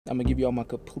I'm gonna give y'all my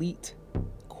complete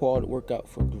quad workout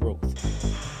for growth.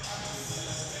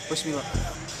 Wish me luck.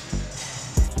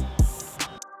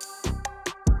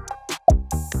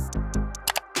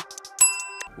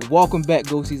 Welcome back,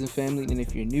 Go Season family, and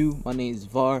if you're new, my name is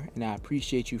Var, and I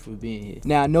appreciate you for being here.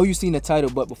 Now, I know you've seen the title,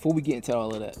 but before we get into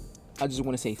all of that, I just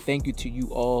want to say thank you to you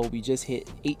all. We just hit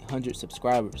 800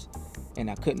 subscribers, and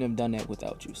I couldn't have done that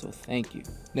without you, so thank you.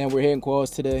 Now, we're hitting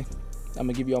quads today. I'm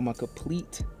gonna give y'all my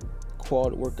complete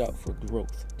quad workout for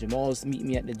growth. Jamal's meeting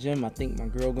me at the gym. I think my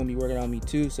girl gonna be working on me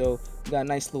too, so we got a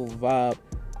nice little vibe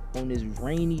on this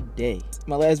rainy day.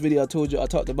 My last video I told you I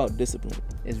talked about discipline.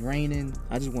 It's raining,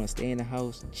 I just want to stay in the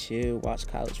house, chill, watch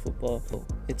college football.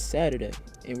 It's Saturday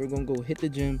and we're gonna go hit the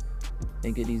gym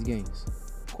and get these gains.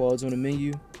 Quads on the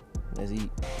menu, let's eat.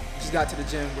 Just got to the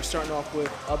gym. We're starting off with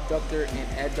abductor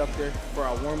and adductor for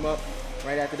our warm-up.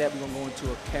 Right after that, we're gonna go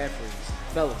into a calf raise.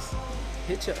 Fellas,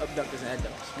 hit your abductors and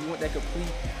adductors. You want that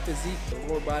complete physique, the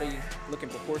lower body looking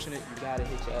proportionate, you gotta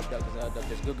hit your abductors and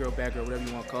adductors. Good girl, bad girl, whatever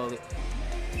you want to call it.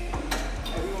 Hey,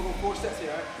 we're gonna go 4 sets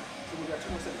here, all right? So we got 2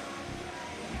 more sets.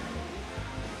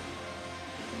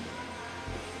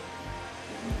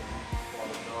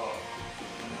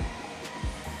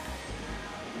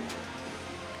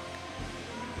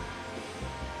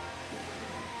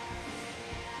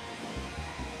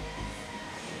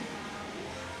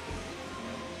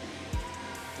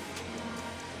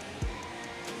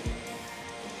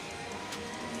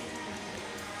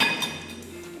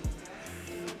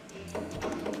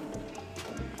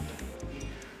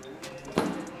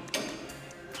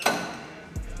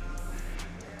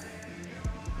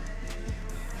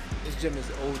 Gym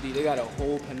is OD. They got a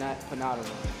whole Panado line.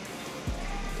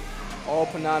 All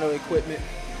Panado equipment,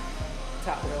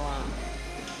 top of the line.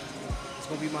 It's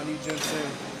gonna be my new gym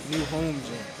soon, new home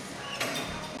gym.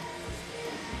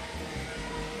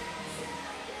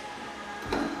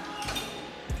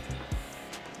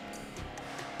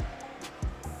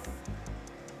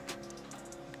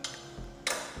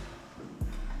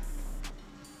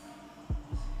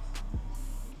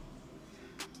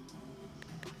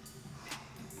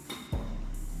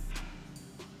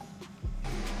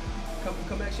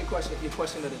 Come ask your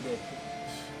question of the day.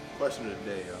 Question of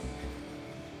the day,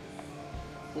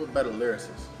 who's better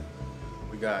lyricists?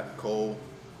 We got Cole,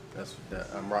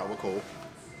 I'm right with Cole.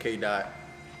 K-Dot,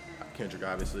 Kendrick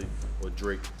obviously, or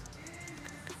Drake.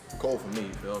 Cole for me,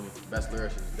 you feel me? Best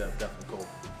lyricist is definitely Cole.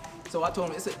 So I told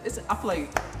him I feel like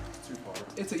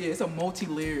it's a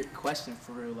multi-layered question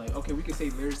for real. Like, okay, we can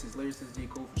say lyricist J.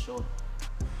 Cole for sure.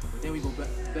 But then we go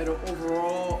better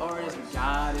overall artists, we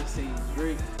gotta say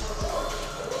Drake.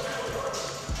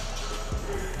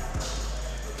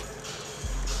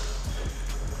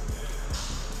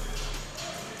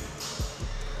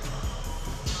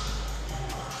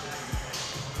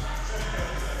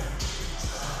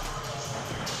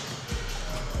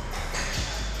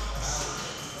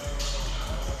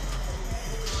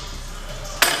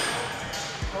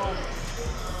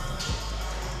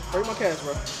 Break my cash,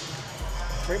 bro.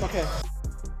 Break my cash.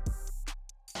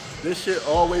 This shit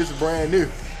always brand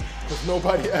new, cause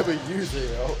nobody ever used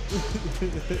it, yo.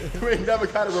 We ain't never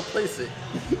gotta replace it.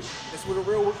 That's where the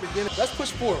real work begins. Let's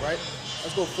push 4, right?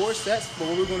 Let's go 4 sets, but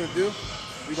what we're gonna do,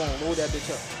 we're gonna load that bitch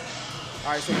up.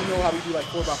 All right, so you know how we do like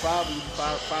 4 by 5, we do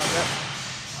 5 reps.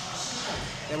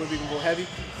 Then we can go heavy.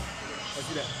 Let's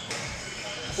do that.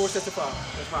 4 sets of 5,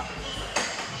 let's rock.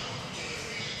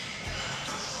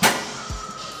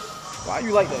 Why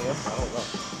you like that, yo? I don't know.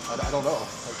 I don't know.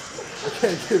 I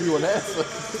can't give you an answer.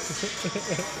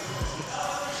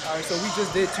 All right, so we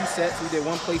just did 2 sets. We did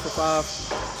 1 plate for 5,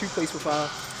 2 plates for 5.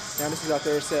 Now this is our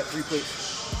 3rd set, 3 plates,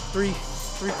 3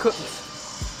 cookies.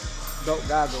 Don't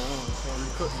gotta go on.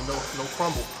 3 cookies, no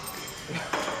crumble.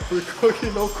 3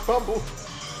 cookies, no crumble.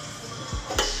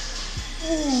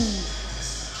 Ooh,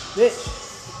 bitch.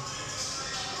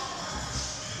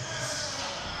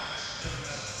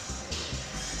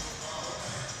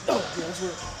 Oh, yeah, that's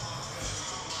what.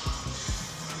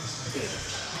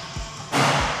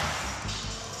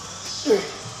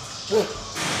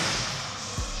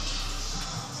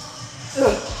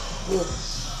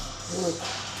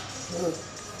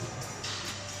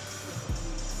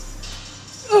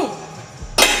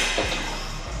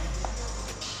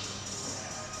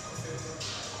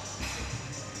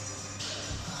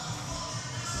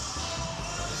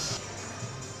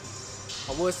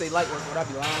 I would say light work, but I'd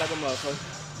be lying like a motherfucker.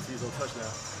 He's on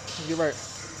touchdown. You're right.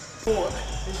 4.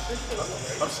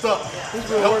 I'm stuck. Who's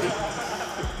real working?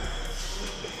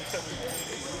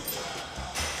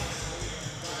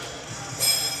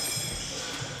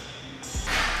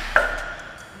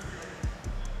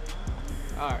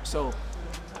 All right, so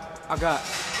I got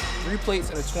 3 plates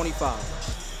and a 25.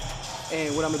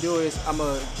 And what I'm gonna do is I'm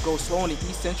gonna go slow on the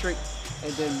eccentric,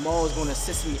 and then Maul is gonna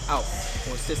assist me out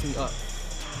or assist me up.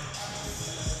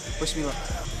 Push me up.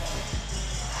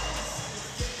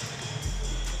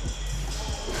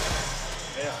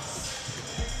 Yeah.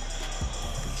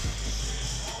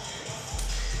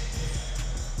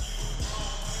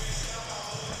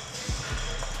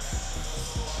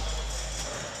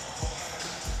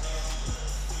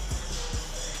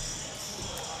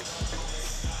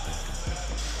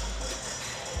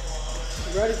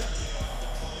 You ready?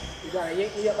 You gotta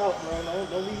yank me up out, bro.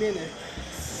 Don't leave me in there.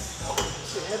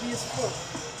 Shit heavy as fuck.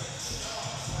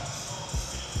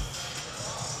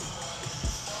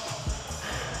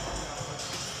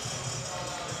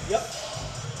 Yep.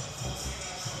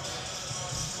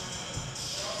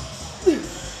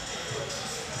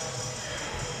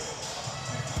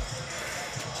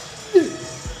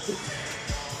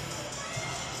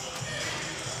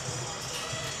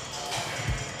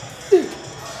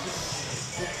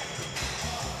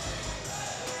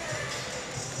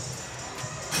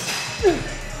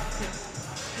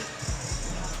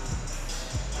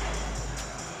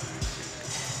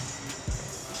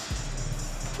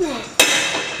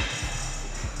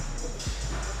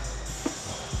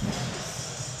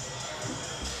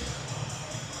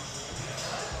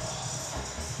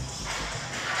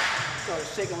 Started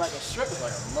shaking like a stripper.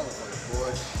 Like a motherfucker,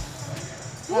 boy.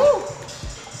 Woo!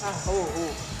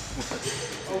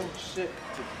 Oh shit.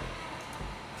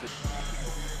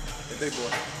 The big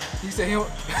boy. He said he don't.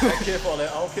 I don't care for all that.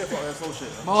 I don't care for all that slow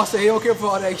shit. Maul said he don't care for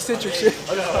all that eccentric shit.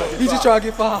 He just trying to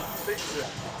get fouled.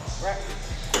 Right.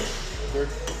 3,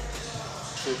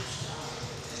 2,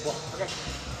 1. Okay.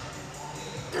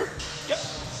 Yep.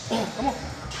 Come on.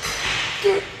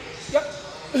 Yep.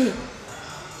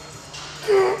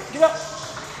 Get up.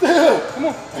 Come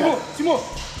on. Two more.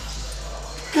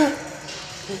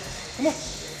 Come on.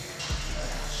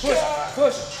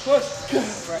 Push.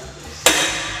 Right.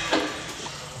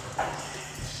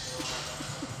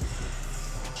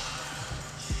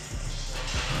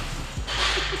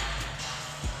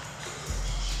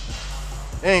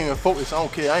 They ain't even focused. I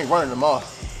don't care. I ain't running them off.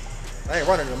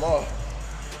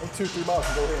 I'm 2-3 miles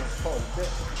to go here and call it a day.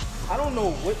 I don't know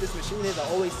what this machine is. I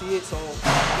always see it, so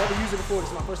I've never used it before. This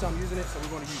is my first time using it, so we're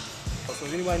going to use it. So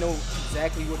if anybody know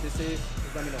exactly what this is,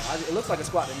 just let me know. It looks like a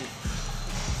squat to me.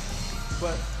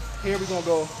 But here we're gonna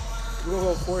go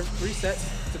 3 sets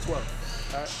to 12.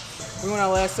 All right. We're on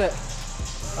our last set.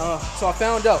 So I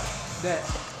found out that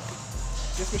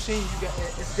this machine,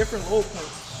 it's different load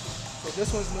points. So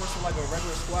this one's more so like a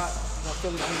regular squat. You're gonna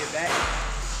feel it on your back.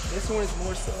 This one is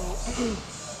more so you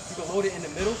can load it in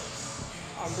the middle.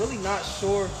 I'm really not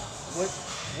sure what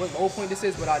load point this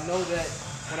is, but I know that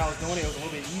when I was doing it, it was a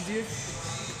little bit easier.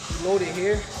 You load it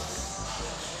here,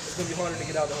 it's gonna be harder to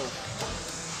get out the hole.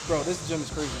 Bro, this gym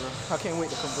is crazy, bro. I can't wait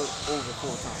to convert over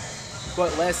full time.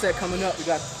 But last set coming up, we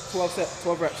got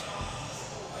 12 reps.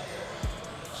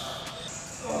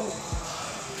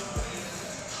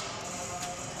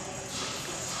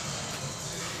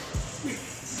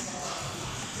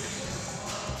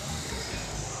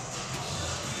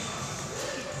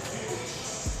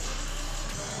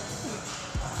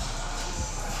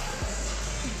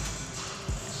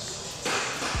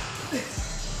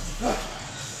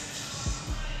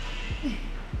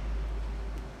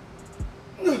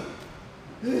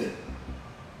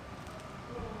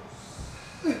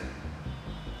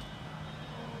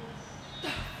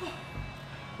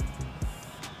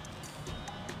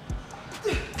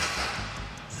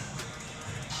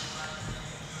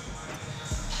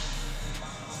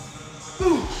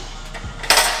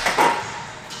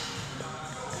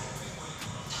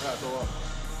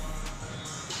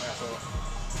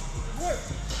 What?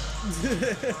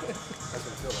 That's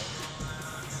what it feels like.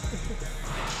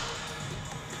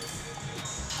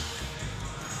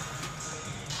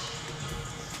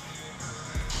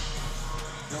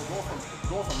 Yo,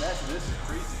 going from that to this is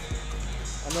crazy.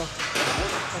 I know.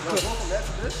 Going from that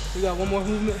to this? We got one more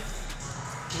movement.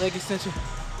 Leg extension.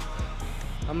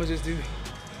 I'm gonna just do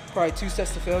probably 2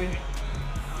 sets to failure.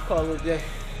 Call it a day.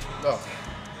 No.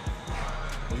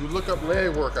 When you look up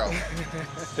leg workout,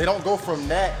 they don't go from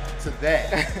that to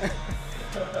that.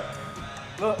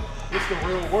 Look, It's the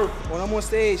real work. when I'm on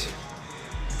stage,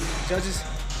 judges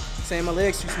saying my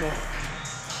legs too small.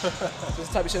 This is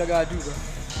the type of shit I gotta do,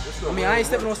 bro. I mean, I ain't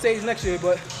stepping on stage next year,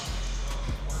 but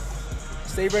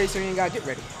stay ready so you ain't gotta get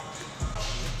ready.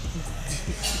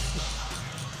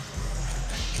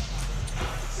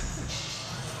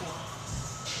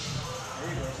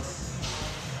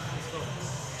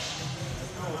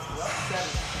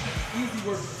 Easy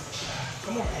work.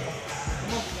 Come on.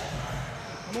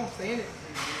 stay in it.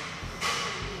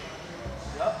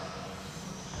 Yup.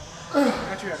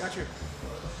 Got you.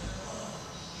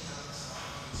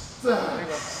 There you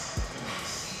go.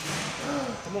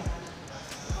 Come on.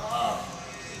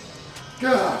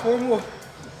 God. 4 more.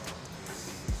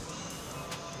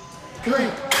 3.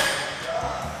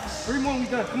 3 more and we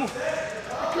done. Come on.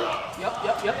 Yup.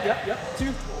 2.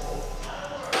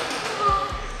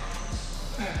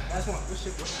 Last one. Good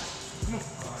shit, bro. Come on.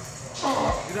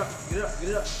 Get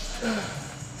it up.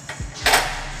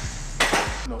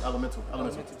 No, elemental.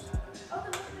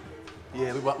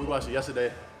 Yeah, we watched it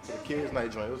yesterday. The kids'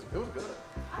 night joint. It was good.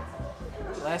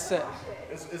 Last set.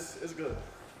 It's good.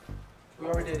 We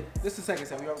already did. This is the second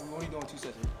set. We're only doing 2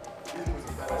 sets here.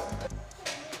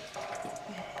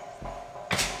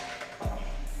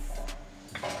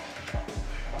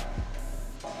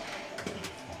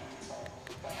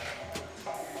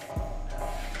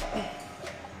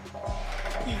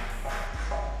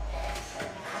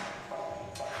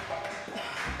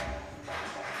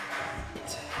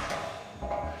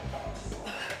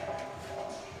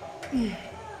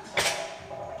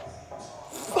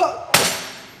 Fuck!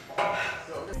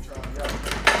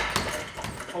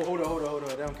 Oh, hold on.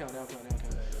 Down count.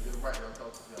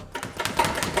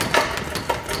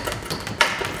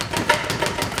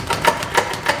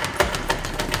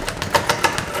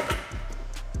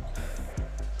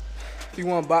 If you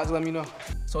want a box, let me know.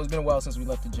 So it's been a while since we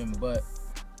left the gym, but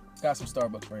got some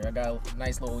Starbucks for you. I got a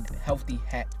nice little healthy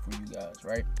hack for you guys,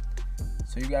 right?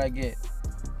 So you gotta get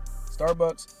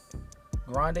Starbucks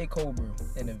Grande cold brew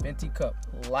in a venti cup,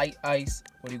 light ice,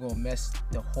 or you're gonna mess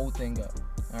the whole thing up.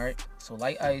 All right, so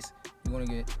light ice, you're gonna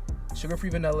get sugar-free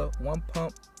vanilla, 1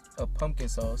 pump of pumpkin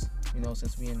sauce, you know,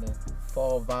 since we in the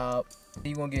fall vibe. Then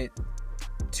you're gonna get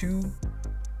 2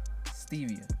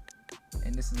 stevia,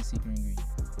 and this is the secret ingredient.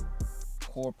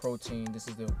 Core protein, this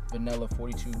is the vanilla,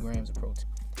 42 grams of protein.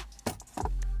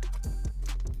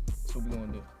 That's what we're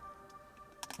gonna do.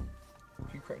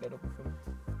 If you crack that open for me.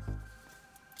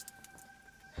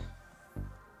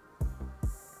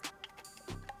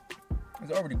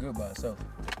 It's already good by itself.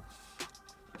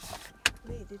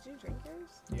 Wait, did you drink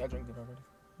yours? Yeah, I drank it already.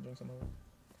 Drink some of it.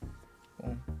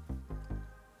 Boom.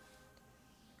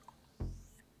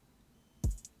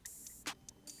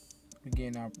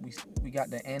 We got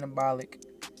the anabolic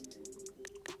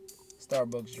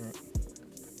Starbucks drink.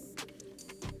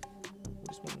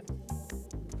 This one.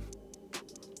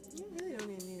 You really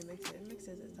don't even need to mix it. It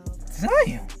mixes itself.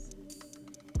 Damn.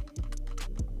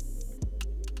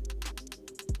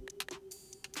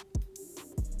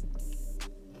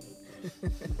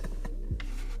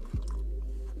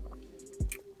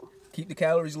 Keep the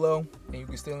calories low, and you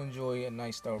can still enjoy a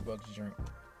nice Starbucks drink.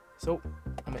 So,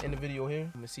 I'm gonna end the video here.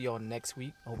 I'm gonna see y'all next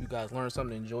week. I hope you guys learned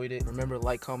something, enjoyed it. Remember to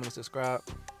like, comment, and subscribe,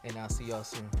 and I'll see y'all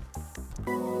soon.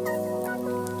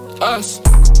 Us.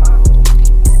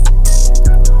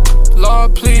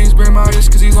 Lord, please bring my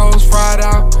wrist, cause these hoes fried.